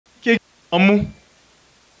amu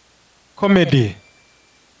comedy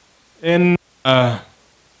en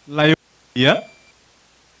LAYON media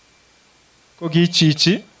ko ki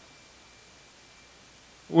chichi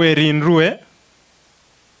werin rue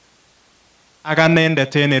ak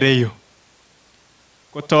anendet en ireyu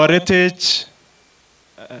kotoretech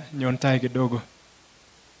nyon tai kidogo.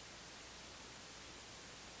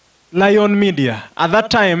 LAYON media at that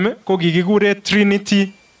time ko kikikure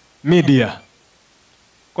Trinity Media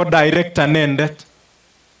ko director nendet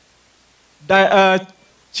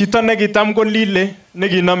chito nekitam kolile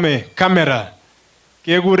nekinome camera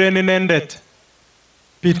kekuren inendet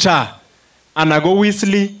Peter ana ko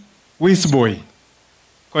Wisboy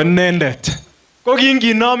ko inendet ko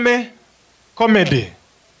kinginome comedy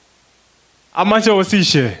amache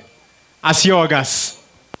osishe asiogas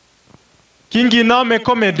kinginome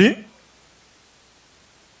comedy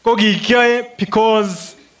ko kikyoe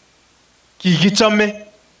because kikichome.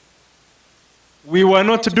 We were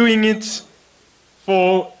not doing it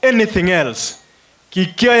for anything else.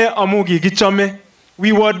 Kikyoe amu kikichome.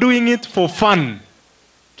 We were doing it for fun.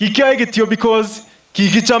 Kikyoe kityo because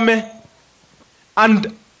kikichome.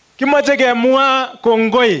 And kimache kemwa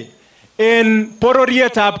kongoi en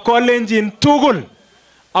bororietab Kolenjin tugul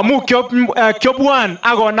amu kyobwan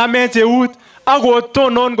akonamech eut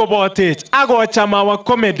akotonon kobotech akocham our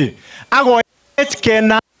comedy akoyech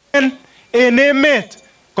kenaen en emet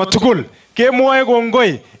kotugul. Kemwoe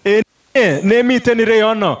kongoi en nemiten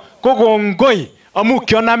ireyono ko kongoi amu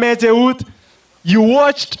kyonamech eut. You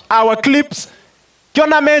watched our clips.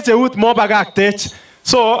 Kyonamech eut mobagaktech.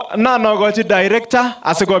 So nanogochi director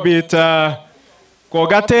asikobit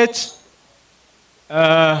kogatech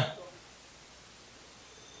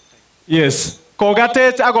yes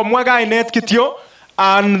kogatech akomwa kainet kityo,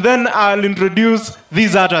 and then I'll introduce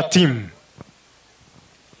this other team.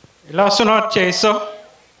 Ilasunot Cheiso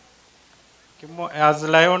as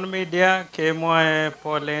LAYON media kemwoe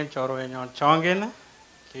Polen chorwenyon Chongin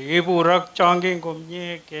kikiburak Chongin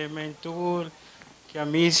komye kemeny tugul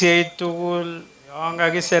kiamisie tugul yon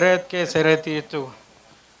kakiseret kesereti tugul,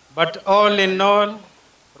 but all in all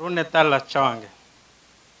runetala Chongin.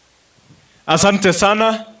 Asante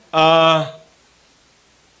sana.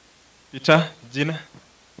 Peter, jina?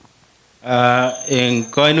 En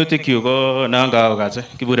kainutik yu ko nanga okase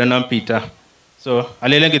kikurenon Peter. So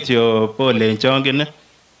alelen kityo Polen Chongin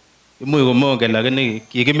imuch komongen lakini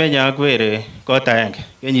kikimeny ak were kot agenge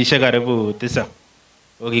kenyisiek karibu 9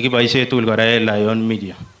 ko kikiboisie tugul kora en LAYON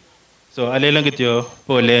media. So alelen kityo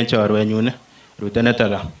Polen chorwenyun rutenet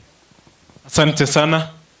aka. Asante sana.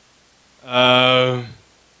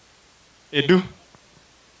 Edu?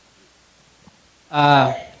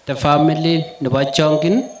 The family nebo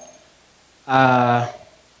Chongin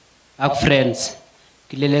ak friends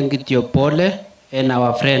kilelen kityo Pole and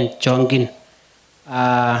our friend Chongin.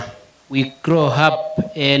 We grow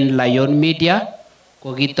up in LAYON media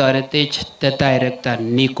ko kitoretech the director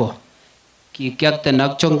Nico. Kikiakten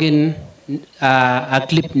ak Chongin a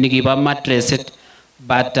clip nikiba mattresset,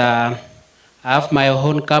 but I have my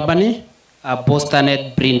own company,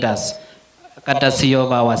 Bostanet Brinders, courtesy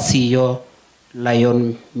of our CEO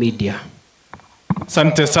LAYON media.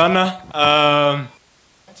 Asante sana.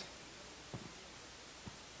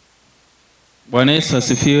 Bwana Yesu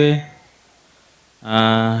asifiwe.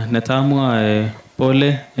 Netamwa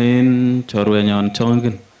Pole en chorwenyon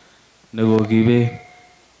Chongin nekokibe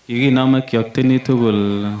kikinome kiokteni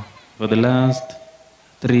tugul for the last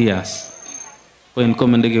 3 years. Ko en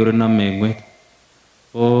komende kekinome engwet.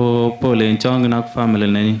 Ko Pole en Chongin ak family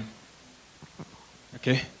nenyin.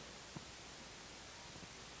 Okay.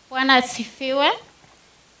 Bwana asifiwe.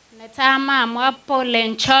 Netama amwa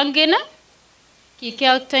Pole Chongin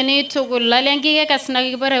kikiokteni tugul lalen kikekas na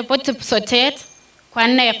kibore potip sotet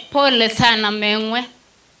kwane pole sana mengwe.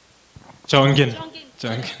 Chongin.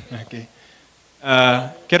 Okay.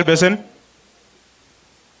 Kerbesen?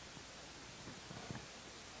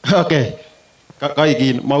 Okay.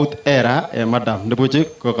 Kaikin Mount Era madam nibuchi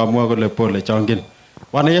kokamwa kole Pole Chongin.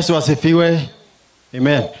 Bwana Yesu asifiwe.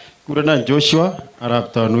 Amen. Kurenan Joshua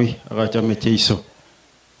arap Tanui akachame Cheiso.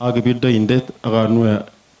 Akibindoindet akanue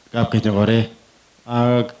kapkenya kore.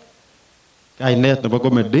 Ak kainet nebo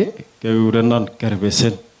comedy kekurenon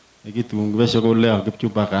Kerbesen. Nekitun besho kole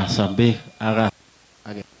akipchuba kasambik ak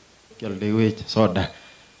kialdewech soda.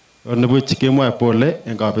 Nibuch kemwoe Pole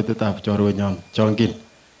en kabetetab chorwenyon Chongin.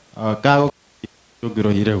 Kako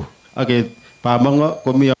kiro ireu. Ak Pamongo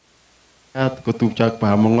komi at kotupcho ak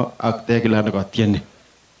Pamongo ak tekila nekotieni.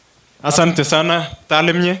 Asante sana.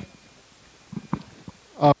 Talimnye?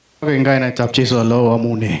 En kainetab Cheiso alo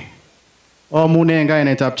amune en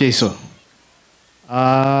kainetab Cheiso.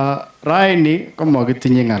 Raini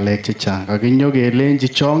komakitinye ngalek chechang. Kakinyo kelenji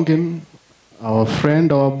Chongin, our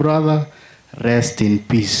friend, our brother, rest in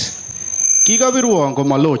peace. Kikabirwon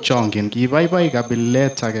komalo Chongin, kibaibai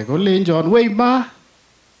kabilet age kolenjon, "Wei ma,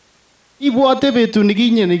 ibwate betut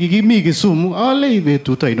nikinye nikikimi Kisumu?" Ale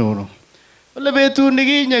betut ainono. Ole betut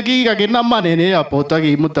nikinye kikakinaman en airport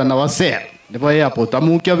akimutan awo sel nebo airport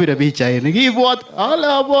amun kiabire pichainik. Kibwat, ale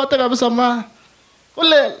abwate kabisa ma.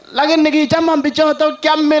 Ole lakini kichaman bichoto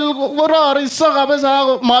kiamil kororiso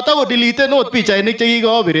kabisa mata delete note pichainik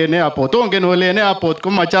chekikabir en airport. Ongen ole en airport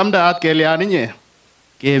komachamdaat kelyan inye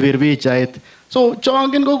kebir pichait. So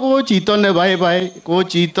Chongin ko chito ne baibai, ko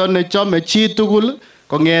chito ne chome chi tugul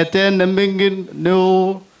kongeten nemingin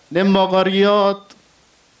neo nemokoriot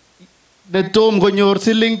netom konyor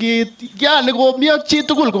silingit, yani komi ak chi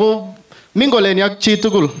tugul, ko mingoleni ak chi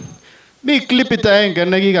tugul. Mi clipit aenge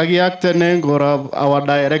nekikakiyakten en korab our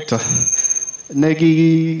director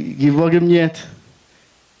nekibo kimyet.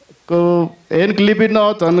 Ko en clipit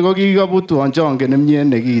noton ko kikabutwon Chongin imyet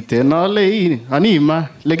nekiten. Ale anima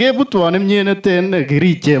lekebutwon imyet neten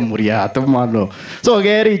kiriche muriat mano. So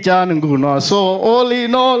kerichan nguno. So all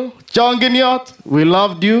in all, Chongin yot, we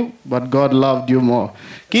loved you, but God loved you more.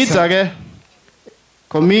 Kit age,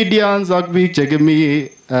 comedians ak biik chekimi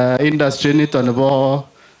industry nito nebo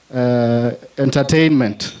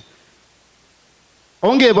entertainment.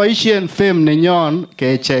 Ongeboisien fame nenyon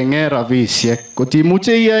kechenge rabisiek.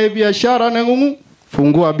 Kotimuche iyae biashara nengungu,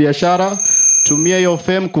 fungua biashara, tumia hiyo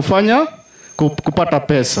fame kufanya kupata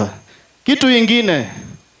pesa. Kitu ingine,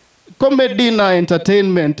 comedy na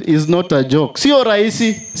entertainment is not a joke. Sio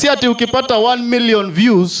rahisi. Si ati ukipata 1 million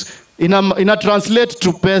views ina translate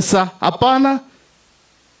to pesa. Hapana.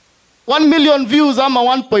 1 million views ama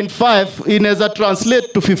 1.5 inaweza translate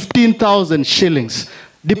to 15,000 shillings.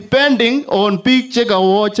 Depending on picture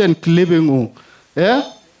watch and clipping. Yeah?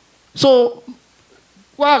 So,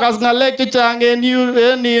 wakas ngalek chechang en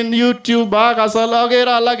YouTube, wakas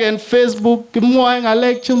alak en Facebook, kimwae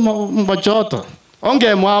ngalek chemochoto.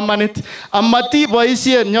 Ongemwa manit, amati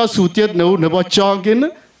boisien nyasutiet neu nebo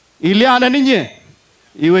Chongin, iliana ninye,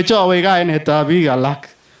 iwechowe kainetab biik alak.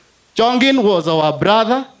 Chongin was our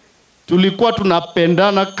brother. Tulikuwa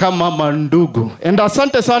tunapendana kama mandugu. And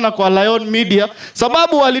asante sana kwa Lion Media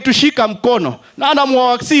sababu walitushika mkono. Na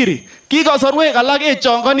namwaksiri kikasarwek alak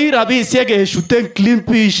echongoni rabisiek keshuten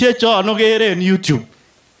clipisiek chono kere en YouTube.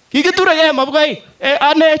 Kikiturege mabkai.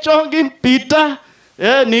 Ane Chongin Peter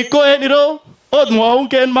Niko eniro ot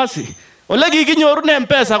mwaungen masi. Ole kikinyorunen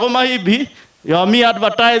pesa koma hivi ya mi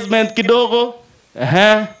advertisement kidogo.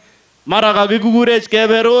 Mara kakikukurech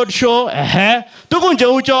kebe road show. Tukun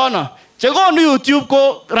cheu chono. Chekonu YouTube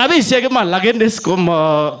ko rabisiek iman lakini siko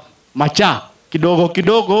macha kidogo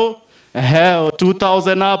kidogo.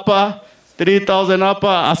 2000 hapa, 3000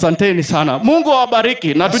 hapa. Asanteni sana. Mungu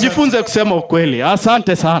awabariki na tujifunze kusema ukweli.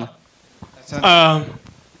 Asante sana.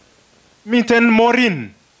 Miten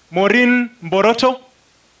Maureen Mboroto.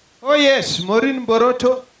 Oh yes, Maureen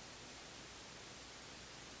Mboroto.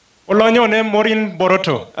 Olonyone Maureen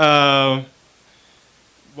Mboroto.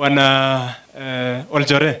 Bwana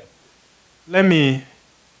Oljore. Let me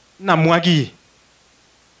namwagi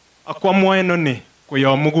akwamwae noni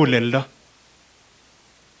kuyo muguleldo.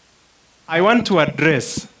 I want to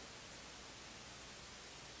address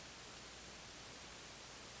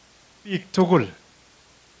biik tugul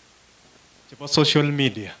chebo social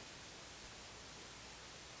media.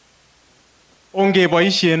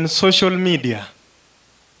 Ongeboisien social media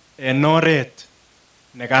en oret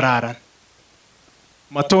nekararan.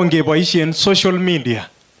 Matongeboisien social media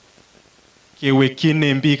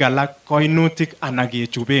kewekyin biik alak koinutik anan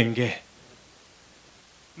kechubenge.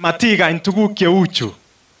 Matikany tuguk cheuchu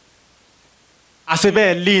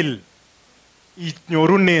asibelil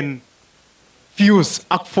inyorunen views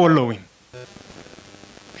ak following.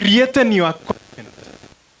 Createn your content.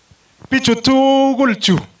 Bichu tugul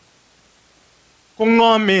chu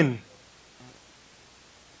kongomen.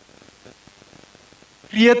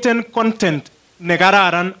 Createn content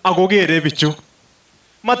nekararan akokere bichu.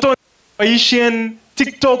 Maton boisien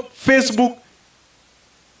TikTok, Facebook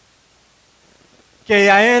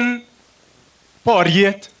keyaen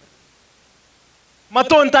boriet.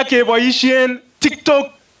 Maton takeboisien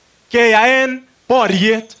TikTok keyaen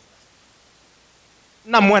boriet.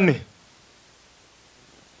 Namwani.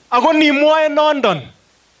 Ako nimwoe London.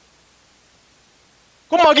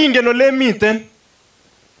 Komakingen ole miten.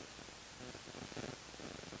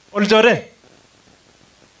 Oljore.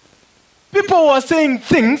 People were saying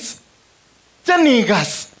things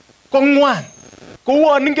chanigas kongwan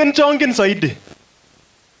kouon ingen Chongin soidi.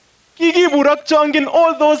 Kikiburak Chongin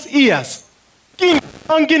all those years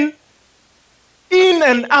Chongin in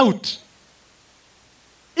and out.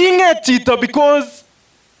 Inget chito because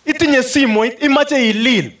itinye simoit imache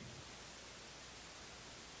ilil.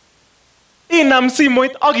 Inam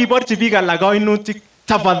simoit ak iborchi biik alak kainutik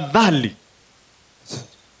tafadhali.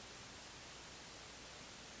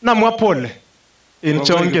 Namwa pole in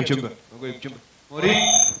Chongin.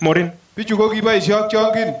 Morin. Bichu ko kiboisio ak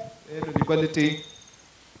Chongin.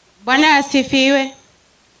 Bwana asifiwe.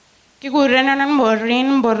 Kikurenon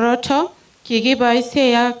Morin Boroto.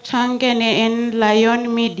 Kikiboisie ak Chongin en Lion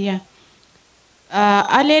Media.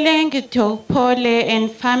 Alelen kityo pole en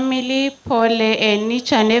family, pole en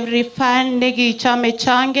each and every fan nekichome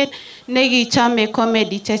Chongin, nekichome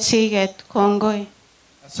comedy chechiket. Kongoi.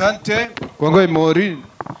 Asante. Kongoi Morin.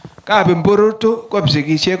 Kabi Mboroto ko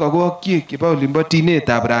psikisiek ago kyik kiba olimbo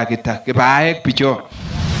tinetab Rakita kibaek bicho.